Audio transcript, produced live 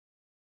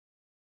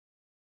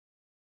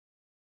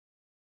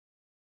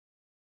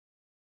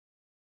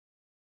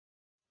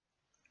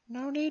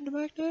No need to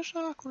make this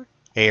awkward.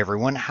 Hey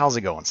everyone, how's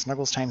it going?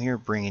 Snuggles time here,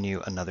 bringing you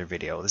another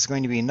video. This is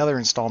going to be another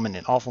installment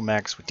in Awful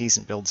Mechs with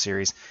Decent Build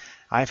series.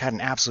 I've had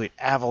an absolute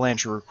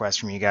avalanche of requests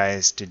from you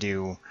guys to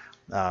do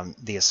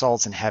the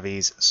assaults and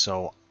heavies,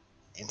 so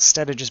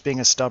instead of just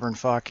being a stubborn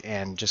fuck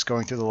and just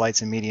going through the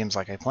lights and mediums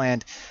like I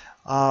planned,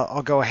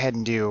 I'll go ahead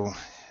and do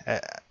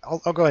I'll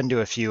go ahead and do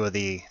a few of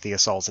the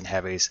assaults and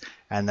heavies,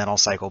 and then I'll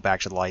cycle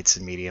back to the lights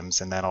and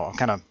mediums, and then I'll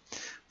kind of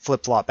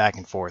flip-flop back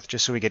and forth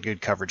just so we get good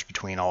coverage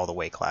between all the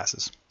weight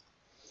classes.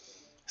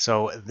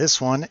 So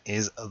this one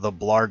is the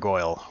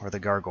Gargoyle, or the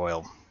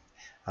Gargoyle.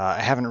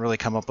 I haven't really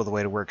come up with a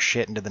way to work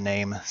shit into the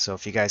name, so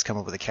if you guys come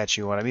up with a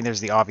catchy one, I mean,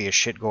 there's the obvious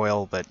shit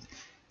goyle, but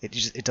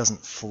it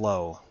doesn't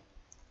flow.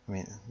 I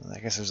mean, I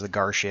guess there's the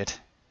gar shit,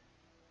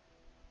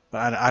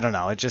 but I don't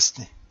know.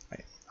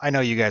 I know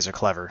you guys are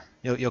clever.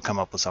 You'll come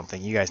up with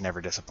something. You guys never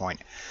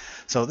disappoint.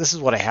 So this is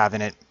what I have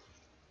in it.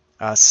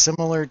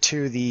 Similar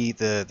to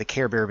the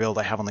Care Bear build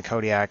I have on the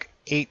Kodiak,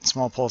 8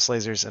 small pulse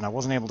lasers, and I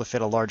wasn't able to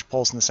fit a large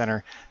pulse in the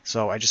center,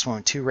 so I just went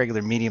with 2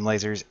 regular medium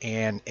lasers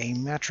and a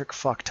metric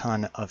fuck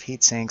ton of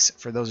heat sinks.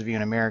 For those of you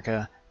in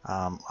America,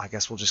 I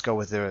guess we'll just go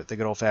with the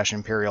good old-fashioned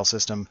Imperial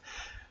system,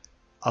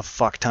 a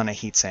fuck ton of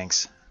heat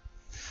sinks.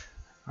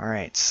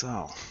 Alright,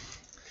 so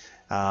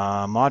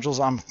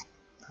modules,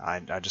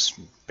 I just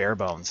bare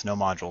bones, no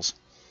modules.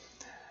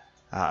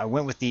 I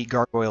went with the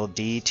Gargoyle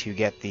D to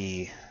get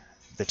the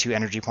 2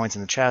 energy points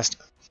in the chest,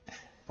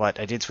 but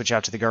I did switch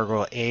out to the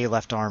Gargoyle A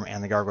left arm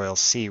and the Gargoyle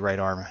C right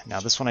arm. Now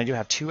this one I do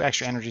have 2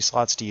 extra energy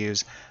slots to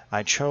use.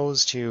 I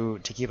chose to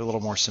keep it a little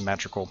more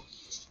symmetrical,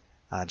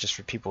 just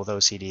for people with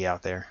OCD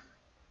out there.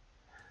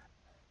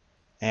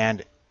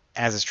 And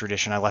as is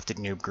tradition, I left it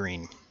noob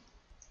green.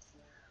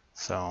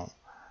 So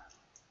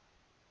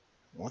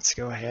let's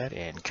go ahead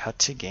and cut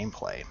to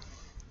gameplay.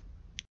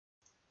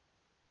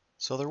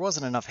 So there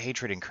wasn't enough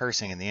hatred and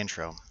cursing in the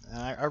intro, and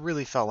I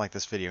really felt like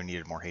this video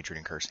needed more hatred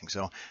and cursing,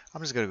 so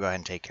I'm just going to go ahead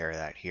and take care of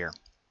that here.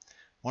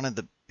 One of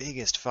the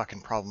biggest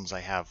fucking problems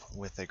I have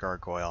with the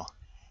Gargoyle,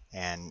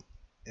 and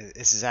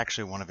this is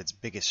actually one of its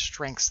biggest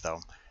strengths though,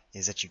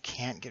 is that you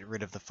can't get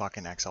rid of the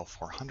fucking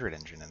XL400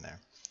 engine in there.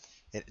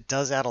 It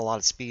does add a lot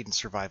of speed and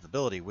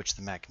survivability, which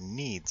the mech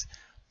needs,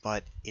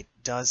 but it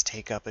does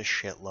take up a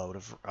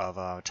shitload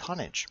of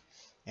tonnage,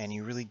 and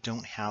you really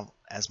don't have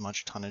as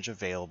much tonnage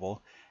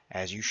available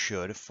as you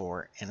should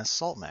for an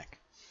assault mech.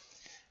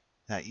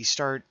 Now you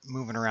start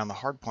moving around the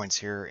hard points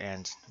here,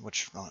 and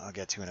which I'll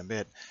get to in a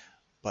bit,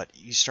 but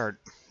you start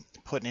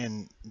putting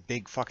in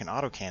big fucking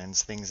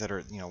autocannons, things that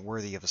are, you know,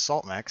 worthy of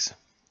assault mechs,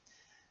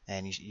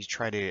 and you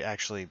try to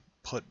actually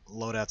put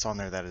loadouts on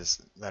there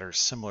that are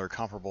similar,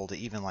 comparable to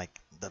even like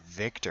the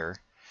Victor,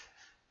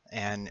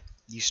 and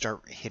you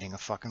start hitting a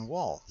fucking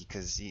wall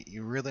because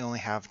you really only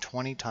have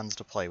 20 tons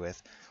to play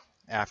with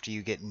after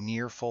you get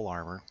near full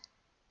armor.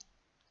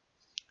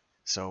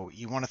 So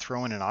you want to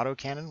throw in an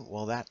autocannon?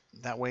 Well,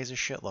 that weighs a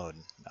shitload.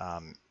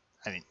 I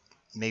mean,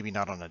 maybe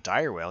not on a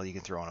dire whale. You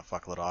can throw in a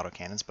fuckload of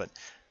autocannons, but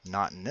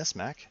not in this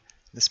mech.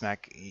 This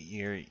mech,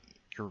 you're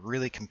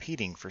really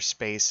competing for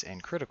space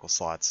and critical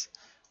slots,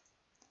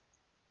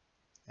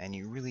 and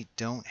you really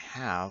don't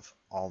have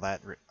all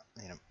that,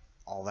 you know,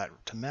 all that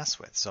to mess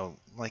with. So,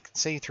 like,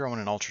 say you throw in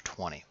an Ultra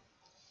 20.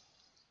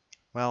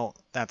 Well,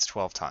 that's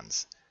 12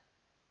 tons.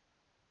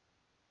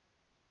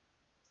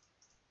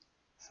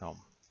 So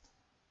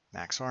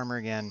max armor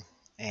again,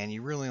 and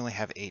you really only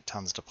have 8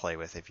 tons to play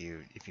with if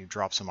you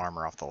drop some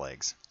armor off the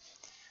legs.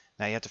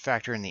 Now you have to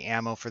factor in the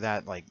ammo for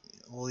that. Like,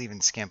 we'll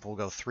even skimp, we'll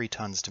go 3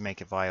 tons to make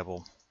it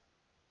viable.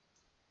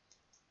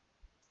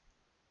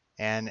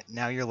 And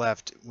now you're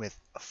left with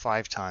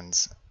 5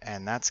 tons,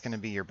 and that's going to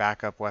be your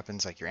backup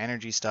weapons, like your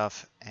energy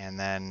stuff, and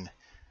then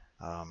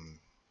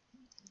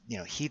you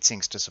know, heat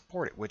sinks to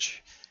support it,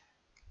 which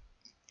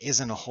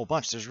isn't a whole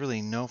bunch. There's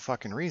really no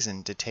fucking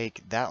reason to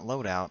take that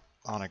loadout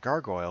on a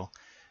Gargoyle.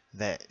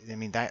 That, I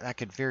mean, that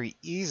could very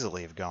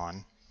easily have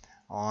gone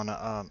on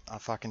a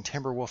fucking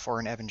Timberwolf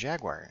or an Ebon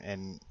Jaguar,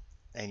 and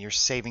you're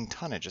saving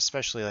tonnage,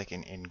 especially like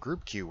in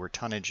group queue where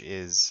tonnage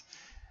is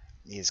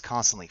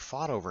constantly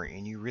fought over,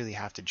 and you really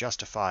have to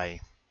justify,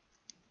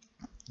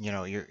 you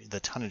know, the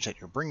tonnage that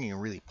you're bringing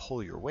and really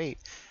pull your weight.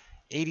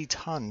 80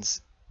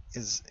 tons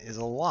is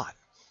a lot,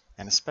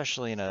 and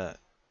especially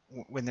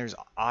when there's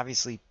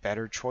obviously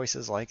better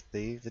choices like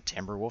the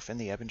Timberwolf and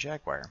the Ebon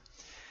Jaguar,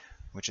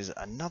 which is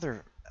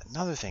another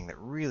thing that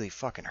really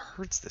fucking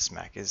hurts this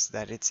mech, is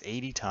that it's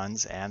 80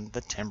 tons and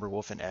the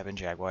Timberwolf and Ebon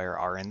Jaguar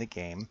are in the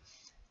game,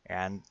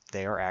 and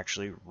they are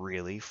actually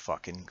really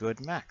fucking good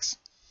mechs.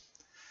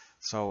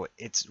 So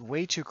it's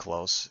way too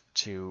close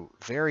to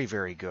very,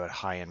 very good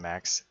high-end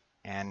mechs,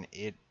 and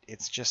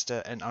it's just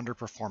an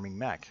underperforming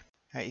mech.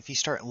 If you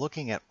start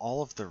looking at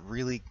all of the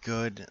really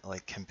good,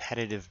 like,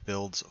 competitive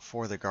builds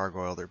for the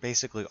Gargoyle, they're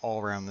basically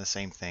all around the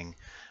same thing,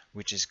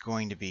 which is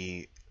going to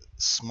be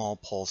small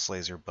pulse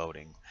laser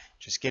boating,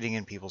 just getting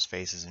in people's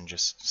faces and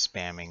just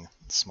spamming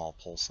small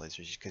pulse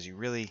lasers, because you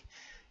really,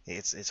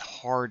 it's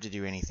hard to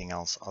do anything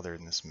else other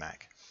than this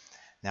mech.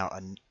 Now,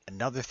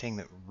 another thing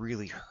that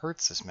really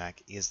hurts this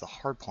mech is the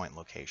hardpoint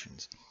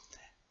locations.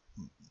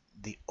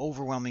 The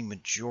overwhelming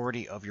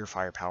majority of your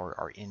firepower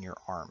are in your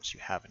arms. You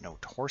have no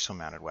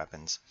torso-mounted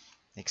weapons,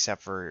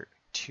 except for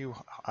 2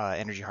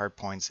 energy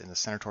hardpoints in the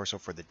center torso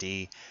for the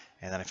D,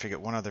 and then I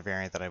forget one other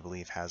variant that I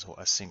believe has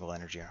a single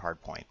energy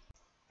hardpoint.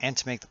 And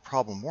to make the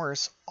problem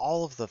worse,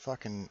 all of the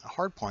fucking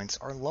hardpoints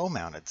are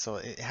low-mounted, so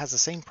it has the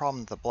same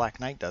problem that the Black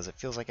Knight does. It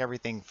feels like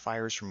everything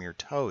fires from your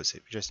toes.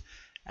 It just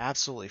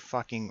absolutely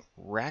fucking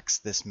wrecks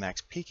this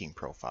mech's peeking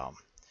profile.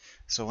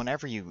 So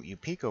whenever you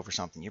peek over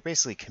something, you're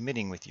basically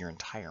committing with your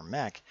entire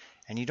mech,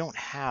 and you don't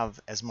have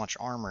as much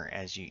armor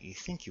as you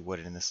think you would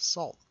in this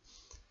assault.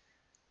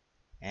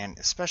 And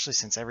especially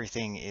since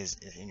everything is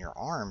in your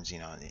arms, you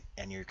know,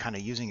 and you're kind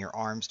of using your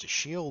arms to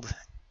shield,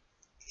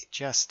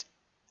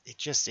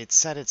 it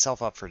set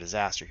itself up for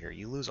disaster here.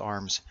 You lose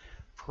arms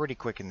pretty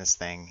quick in this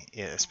thing,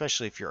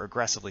 especially if you're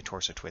aggressively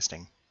torso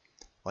twisting,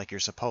 like you're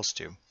supposed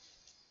to.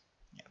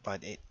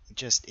 But it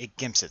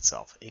gimps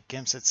itself. It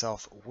gimps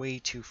itself way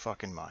too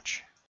fucking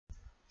much.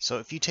 So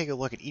if you take a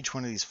look at each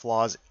one of these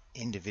flaws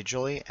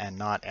individually and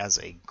not as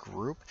a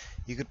group,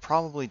 you could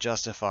probably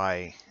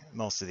justify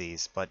most of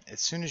these. But as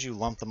soon as you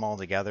lump them all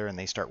together and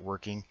they start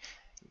working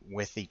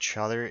with each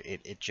other,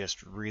 it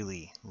just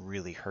really,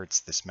 really hurts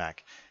this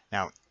mech.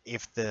 Now,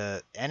 if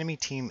the enemy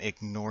team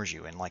ignores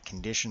you and like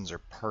conditions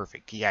are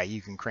perfect, yeah,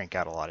 you can crank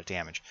out a lot of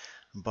damage.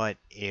 But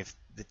if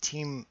the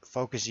team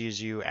focuses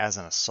you as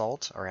an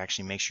assault or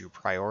actually makes you a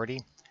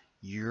priority,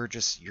 you're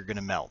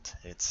gonna melt.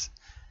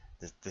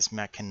 This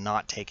mech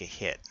cannot take a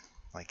hit.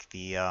 Like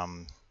the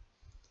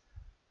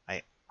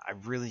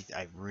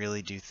I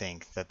really do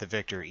think that the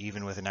Victor,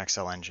 even with an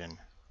XL engine,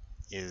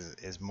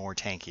 is more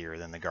tankier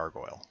than the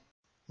Gargoyle.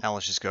 Now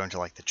let's just go into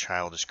like the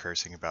childish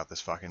cursing about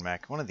this fucking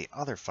mech. One of the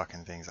other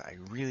fucking things I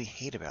really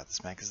hate about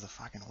this mech is the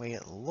fucking way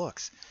it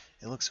looks.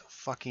 It looks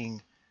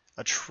fucking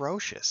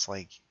atrocious,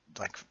 like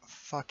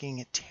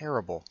fucking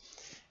terrible.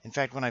 In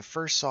fact, when I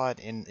first saw it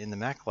in the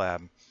mech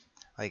lab,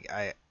 like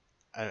I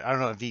don't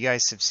know if you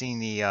guys have seen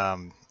the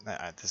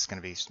this is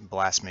gonna be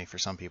blasphemy for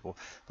some people,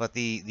 but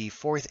the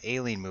fourth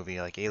Alien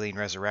movie, like Alien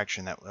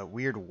Resurrection, that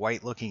weird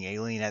white looking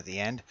alien at the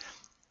end.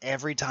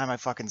 Every time I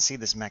fucking see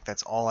this mech,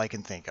 that's all I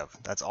can think of.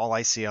 That's all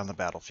I see on the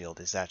battlefield,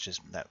 is that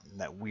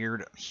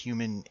weird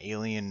human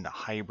alien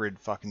hybrid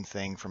fucking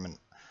thing from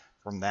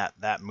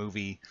that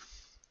movie.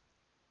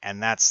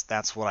 And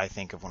that's what I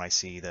think of when I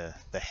see the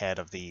head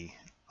of the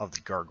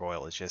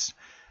Gargoyle. It's just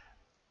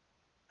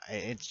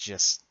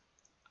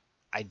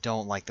I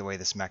don't like the way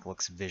this mech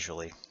looks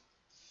visually.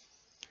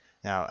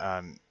 Now,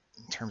 in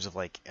terms of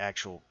like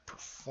actual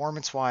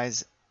performance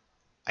wise,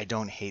 I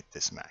don't hate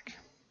this mech.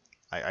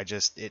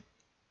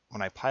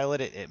 When I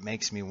pilot it, it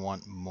makes me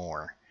want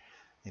more.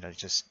 You know,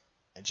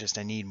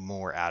 I need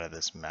more out of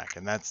this mech,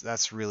 and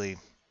that's really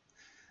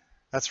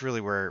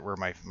where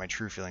my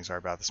true feelings are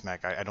about this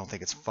mech. I don't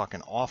think it's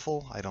fucking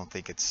awful. I don't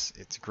think it's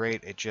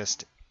great.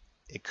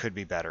 It could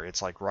be better.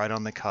 It's like right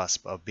on the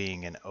cusp of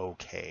being an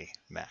okay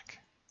mech.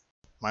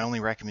 My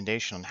only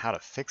recommendation on how to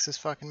fix this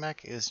fucking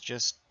mech is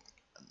just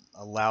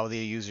allow the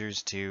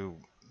users to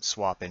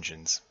swap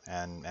engines,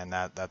 and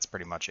that's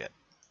pretty much it.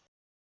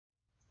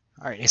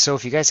 Alright, so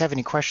if you guys have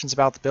any questions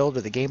about the build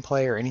or the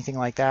gameplay or anything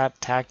like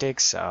that,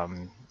 tactics,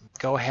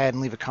 go ahead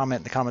and leave a comment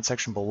in the comment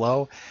section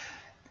below.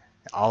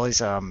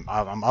 Always, I'm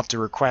up to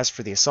requests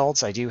for the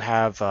assaults. I do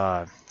have,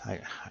 I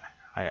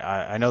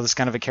know this is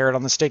kind of a carrot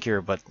on the stick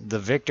here, but the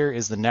Victor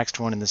is the next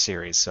one in the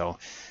series, so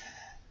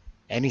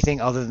anything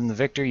other than the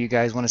Victor you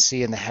guys want to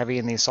see in the heavy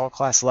and the assault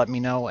class, let me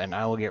know, and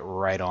I will get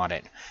right on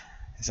it.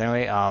 So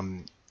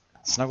anyway,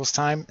 Snuggles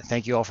time.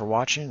 Thank you all for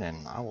watching,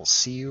 and I will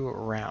see you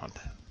around.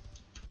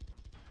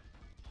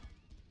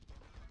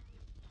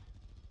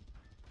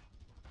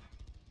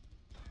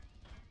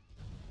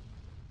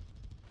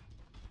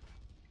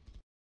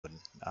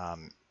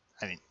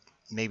 I mean,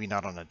 maybe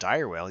not on a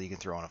dire whale, you can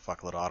throw on a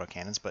fuckload of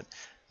autocannons, but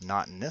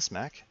not in this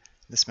mech.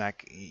 This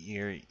mech,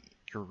 you're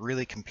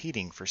really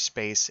competing for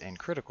space and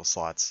critical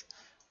slots,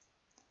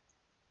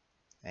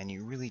 and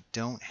you really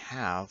don't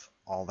have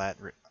all that,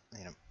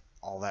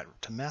 all that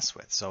to mess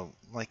with. So,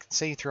 like,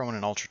 say you throw in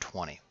an Ultra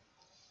 20.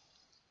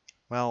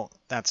 Well,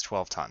 that's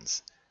 12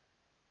 tons.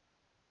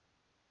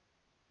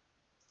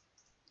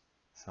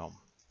 So,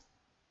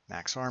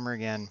 max armor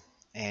again.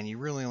 And you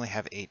really only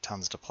have 8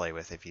 tons to play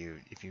with if you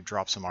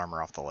drop some armor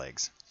off the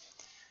legs.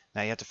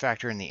 Now you have to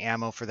factor in the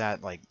ammo for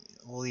that. Like,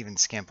 we'll even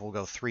skimp. We'll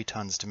go 3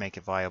 tons to make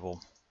it viable.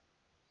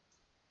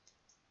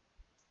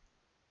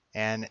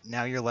 And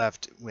now you're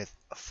left with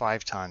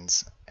 5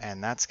 tons,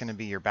 and that's going to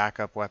be your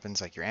backup weapons,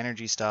 like your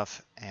energy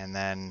stuff, and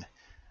then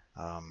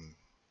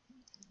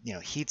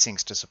heat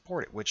sinks to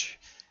support it, which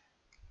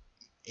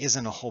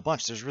isn't a whole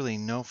bunch. There's really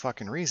no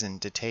fucking reason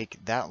to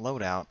take that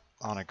loadout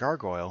on a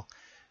Gargoyle.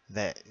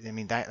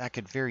 That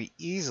could very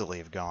easily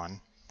have gone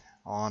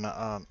on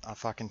a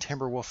fucking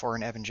Timberwolf or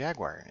an Ebon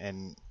Jaguar,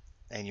 and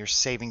you're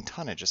saving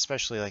tonnage,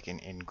 especially like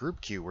in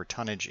group queue where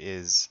tonnage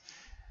is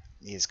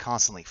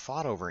constantly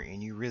fought over,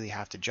 and you really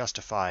have to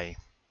justify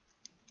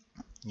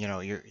you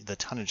know, the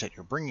tonnage that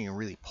you're bringing and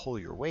really pull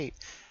your weight,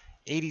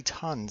 80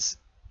 tons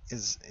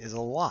is a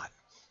lot,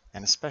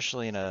 and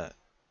especially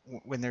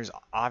when there's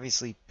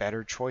obviously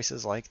better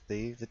choices like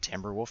the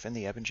Timberwolf and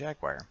the Ebon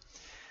Jaguar,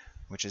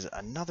 which is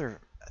another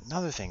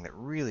thing that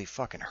really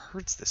fucking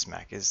hurts this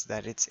mech, is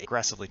that it's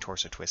aggressively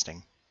torso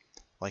twisting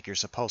like you're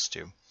supposed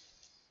to,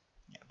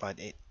 but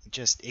it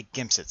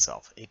gimps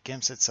itself. It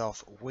gimps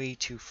itself way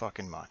too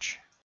fucking much.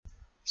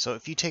 So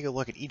if you take a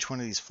look at each one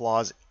of these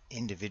flaws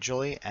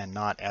individually and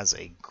not as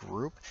a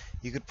group,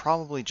 you could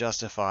probably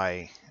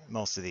justify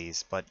most of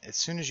these, but as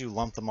soon as you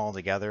lump them all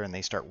together and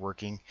they start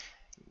working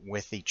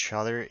with each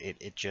other,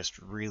 it just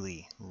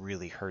really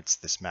hurts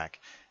this mech.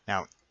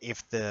 Now,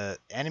 if the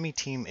enemy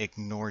team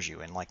ignores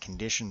you and like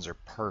conditions are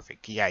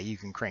perfect, yeah, you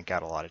can crank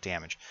out a lot of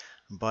damage.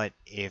 But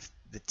if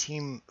the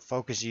team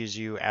focuses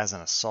you as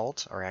an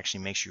assault or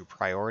actually makes you a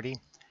priority,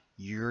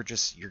 you're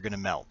gonna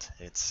melt.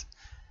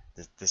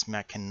 This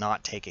mech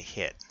cannot take a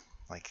hit.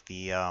 Like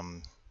the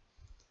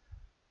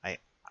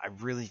I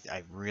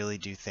really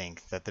do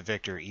think that the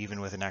Victor,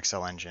 even with an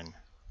XL engine,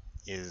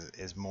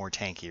 is more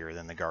tankier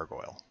than the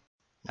Gargoyle.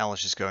 Now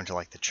let's just go into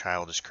like the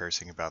childish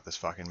cursing about this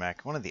fucking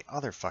mech. One of the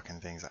other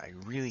fucking things I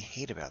really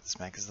hate about this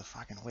mech is the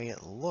fucking way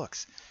it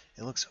looks.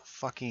 It looks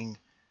fucking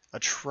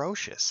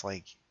atrocious,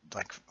 like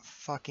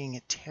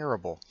fucking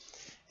terrible.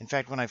 In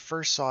fact, when I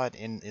first saw it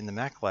in the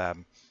mech lab,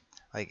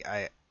 like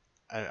I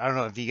don't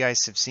know if you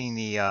guys have seen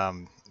the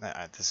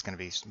this is going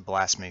to be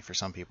blasphemy for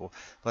some people,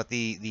 but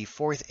the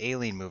fourth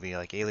Alien movie,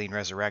 like Alien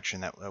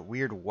Resurrection, that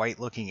weird white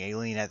looking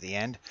alien at the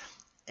end.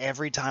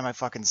 Every time I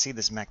fucking see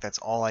this mech, that's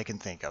all I can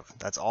think of.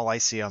 That's all I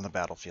see on the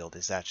battlefield,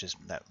 is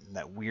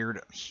that weird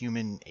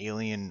human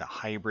alien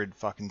hybrid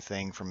fucking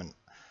thing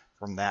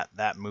from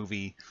that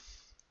movie.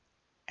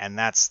 And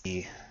that's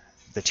the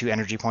 2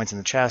 energy points in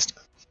the chest.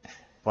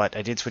 But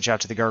I did switch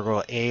out to the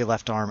Gargoyle A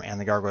left arm and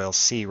the Gargoyle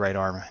C right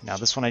arm. Now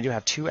this one I do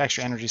have 2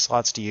 extra energy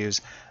slots to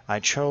use. I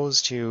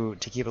chose to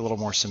keep it a little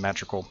more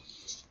symmetrical,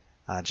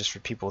 just for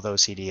people with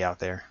OCD out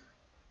there.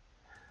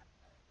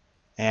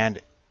 And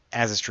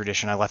as is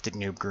tradition, I left it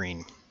noob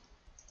green.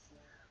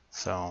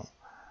 So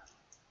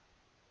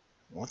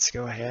let's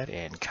go ahead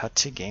and cut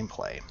to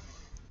gameplay.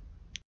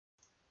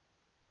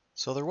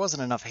 So there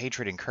wasn't enough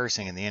hatred and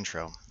cursing in the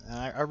intro, and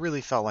I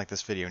really felt like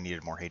this video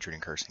needed more hatred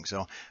and cursing,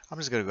 so I'm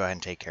just going to go ahead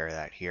and take care of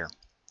that here.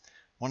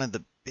 One of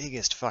the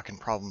biggest fucking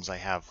problems I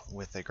have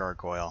with the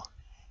Gargoyle,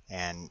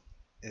 and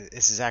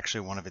this is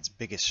actually one of its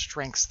biggest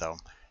strengths though,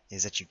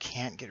 is that you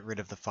can't get rid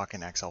of the fucking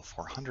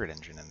XL400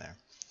 engine in there.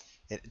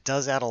 It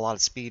does add a lot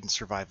of speed and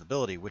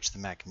survivability, which the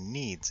mech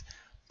needs,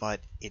 but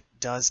it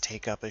does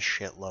take up a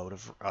shitload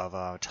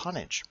of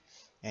tonnage,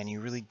 and you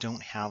really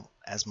don't have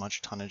as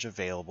much tonnage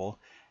available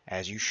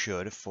as you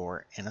should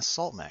for an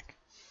assault mech.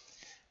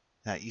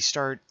 Now you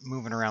start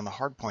moving around the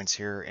hard points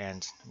here,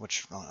 and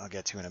which I'll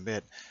get to in a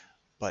bit,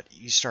 but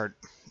you start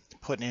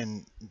putting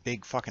in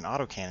big fucking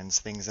autocannons,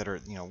 things that are,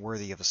 you know,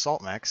 worthy of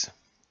assault mechs,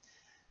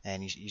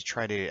 and you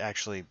try to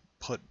actually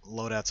put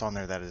loadouts on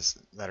there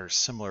that are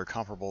similar,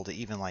 comparable to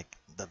even like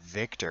the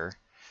Victor,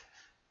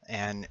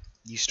 and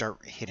you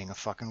start hitting a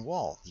fucking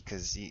wall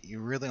because you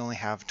really only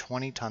have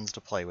 20 tons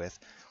to play with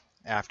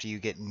after you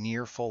get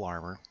near full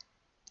armor.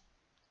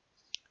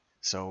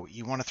 So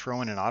you want to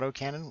throw in an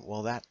autocannon?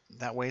 Well,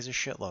 that weighs a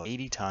shitload.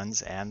 80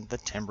 tons, and the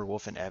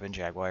Timberwolf and Ebon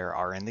Jaguar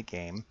are in the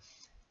game,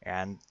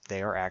 and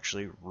they are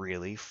actually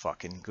really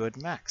fucking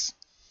good mechs.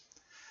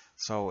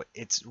 So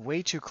it's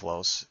way too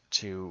close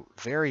to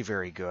very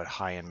good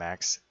high-end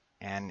mechs,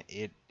 and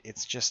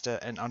it's just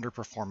an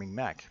underperforming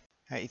mech.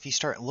 If you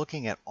start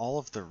looking at all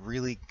of the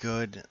really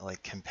good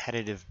like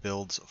competitive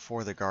builds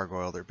for the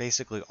Gargoyle, they're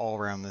basically all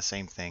around the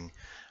same thing,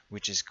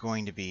 which is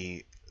going to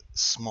be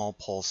small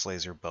pulse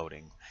laser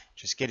boating,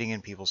 just getting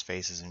in people's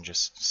faces and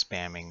just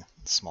spamming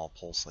small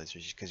pulse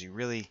lasers, because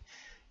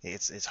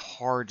it's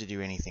hard to do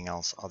anything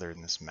else other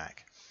than this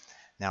mech.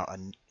 Now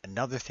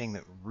another thing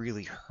that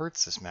really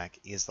hurts this mech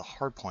is the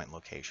hardpoint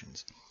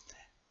locations.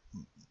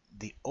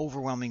 The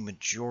overwhelming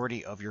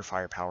majority of your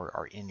firepower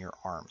are in your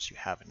arms. You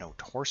have no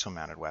torso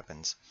mounted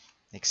weapons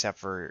except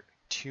for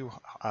 2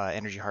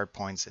 energy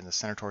hardpoints in the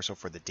center torso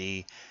for the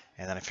D,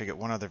 and then I forget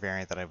one other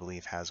variant that I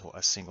believe has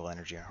a single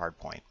energy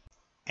hardpoint.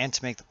 And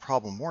to make the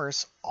problem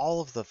worse, all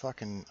of the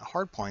fucking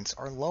hardpoints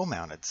are low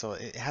mounted, so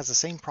it has the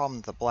same problem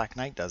that the Black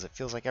Knight does. It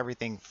feels like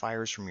everything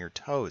fires from your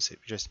toes. It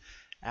just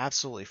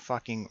absolutely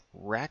fucking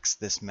wrecks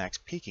this mech's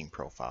peaking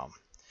profile.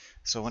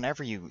 So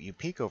whenever you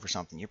peek over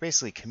something, you're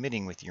basically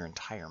committing with your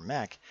entire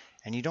mech,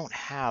 and you don't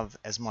have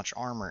as much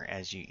armor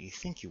as you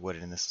think you would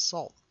in this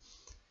assault.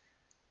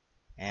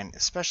 And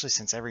especially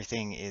since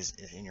everything is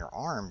in your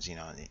arms, you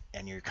know,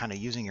 and you're kind of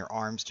using your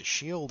arms to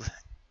shield,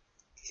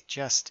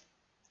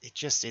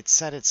 it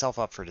set itself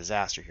up for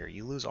disaster here.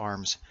 You lose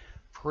arms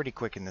pretty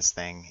quick in this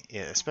thing,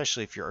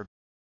 especially if you're...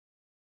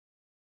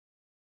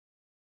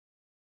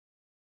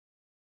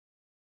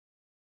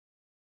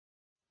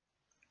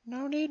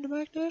 No need to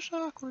make this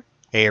awkward.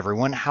 Hey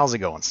everyone, how's it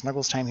going?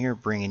 Snuggles time here,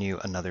 bringing you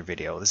another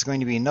video. This is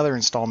going to be another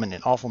installment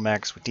in Awful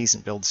Mechs with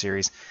Decent Build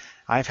series.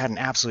 I've had an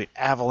absolute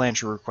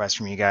avalanche of requests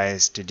from you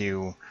guys to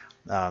do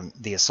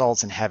the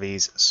assaults and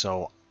heavies,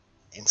 so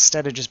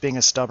instead of just being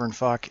a stubborn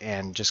fuck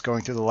and just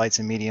going through the lights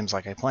and mediums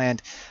like I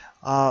planned,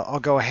 I'll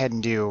go ahead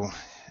and do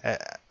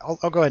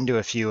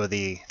a few of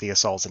the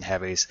assaults and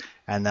heavies,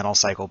 and then I'll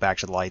cycle back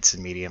to the lights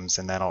and mediums,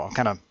 and then I'll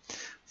kind of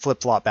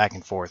flip-flop back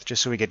and forth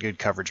just so we get good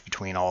coverage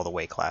between all the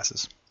weight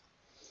classes.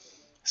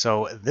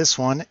 So this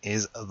one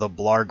is the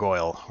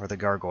Gargoyle, or the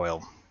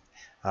Gargoyle.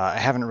 I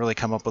haven't really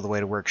come up with a way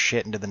to work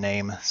shit into the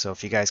name, so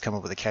if you guys come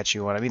up with a catchy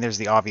one, I mean, there's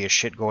the obvious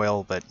shit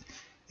goyle, but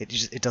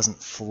it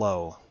doesn't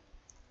flow.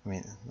 I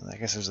mean, I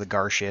guess there's the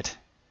gar shit,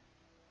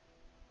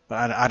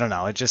 but I don't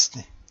know.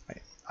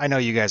 I know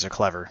you guys are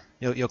clever.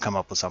 You'll come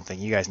up with something.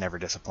 You guys never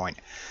disappoint.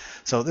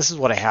 So this is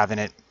what I have in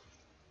it.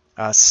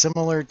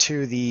 Similar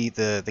to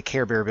the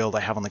Care Bear build I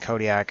have on the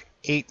Kodiak,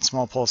 8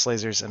 small pulse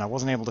lasers, and I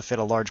wasn't able to fit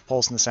a large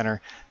pulse in the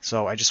center,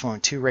 so I just went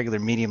with 2 regular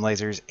medium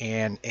lasers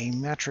and a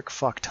metric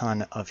fuck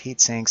ton of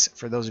heat sinks.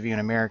 For those of you in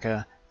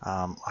America,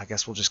 I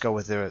guess we'll just go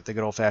with the good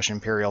old-fashioned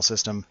Imperial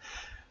system,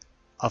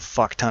 a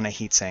fuck ton of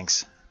heat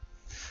sinks.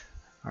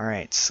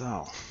 Alright,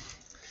 so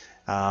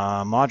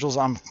modules,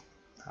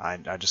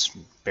 I just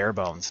bare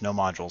bones, no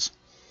modules.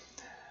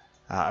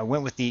 I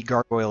went with the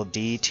Gargoyle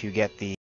D to get the